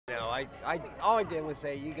all I did was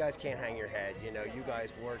say, you guys can't hang your head. You know, you guys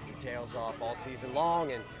worked your tails off all season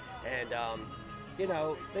long, and you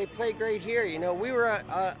know, they played great here. You know, we were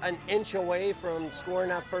an inch away from scoring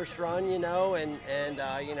that first run. You know, and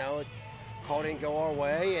you know, call didn't go our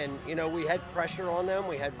way, and you know, we had pressure on them.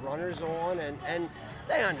 We had runners on, and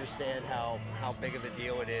they understand how big of a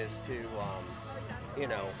deal it is to, you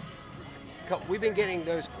know. We've been getting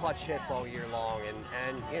those clutch hits all year long,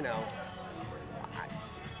 and you know,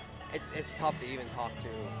 it's tough to even talk to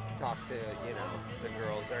you know, the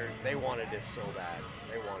girls. They wanted this so bad.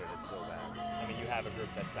 They wanted it so bad. I mean, you have a group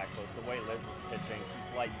that's that close. The way Liz was pitching,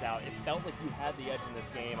 she's lights out. It felt like you had the edge in this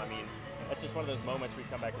game. I mean, that's just one of those moments we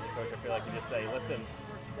come back as a coach. I feel like you just say, listen,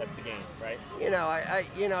 that's the game, right? You know,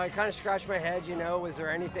 I kind of scratched my head. You know, was there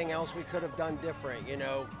anything else we could have done different? You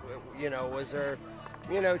know, was there,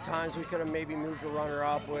 you know, times we could have maybe moved a runner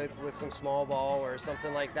up with some small ball or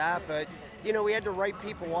something like that, but you know, we had the right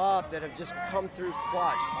people up that have just come through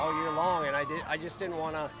clutch all year long, and I just didn't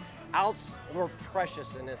want to. Outs were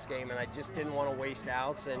precious in this game, and I just didn't want to waste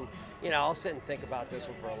outs. And you know, I'll sit and think about this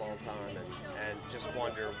one for a long time, and just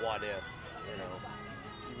wonder what if, you know.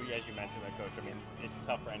 As you mentioned, that coach, I mean, it's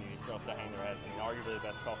tough for any of these girls to hang their heads. I mean, arguably the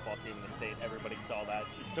best softball team in the state. Everybody saw that.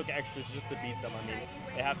 It took extras just to beat them. I mean,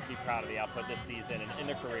 they have to be proud of the output this season and in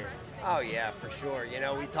their careers. Oh yeah, for sure. You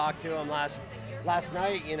know, we talked to them last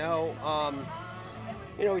night. You know,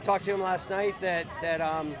 we talked to them last night that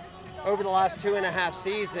over the last 2.5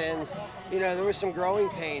 seasons, you know, there was some growing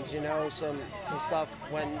pains. You know, some stuff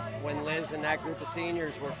when Liz and that group of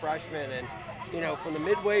seniors were freshmen, and you know, from the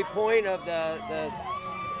midway point of the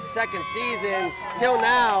second season till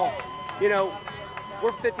now, you know,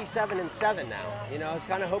 we're 57-7 now. You know, I was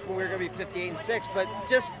kind of hoping we were going to be 58-6, but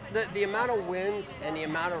just the amount of wins and the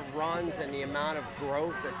amount of runs and the amount of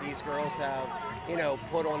growth that these girls have, you know,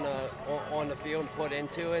 put on the field and put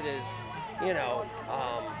into it is, you know,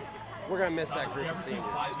 we're going to miss that group of seniors.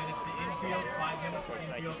 5 minutes to infield, 5 minutes to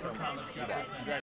infield for Thomas.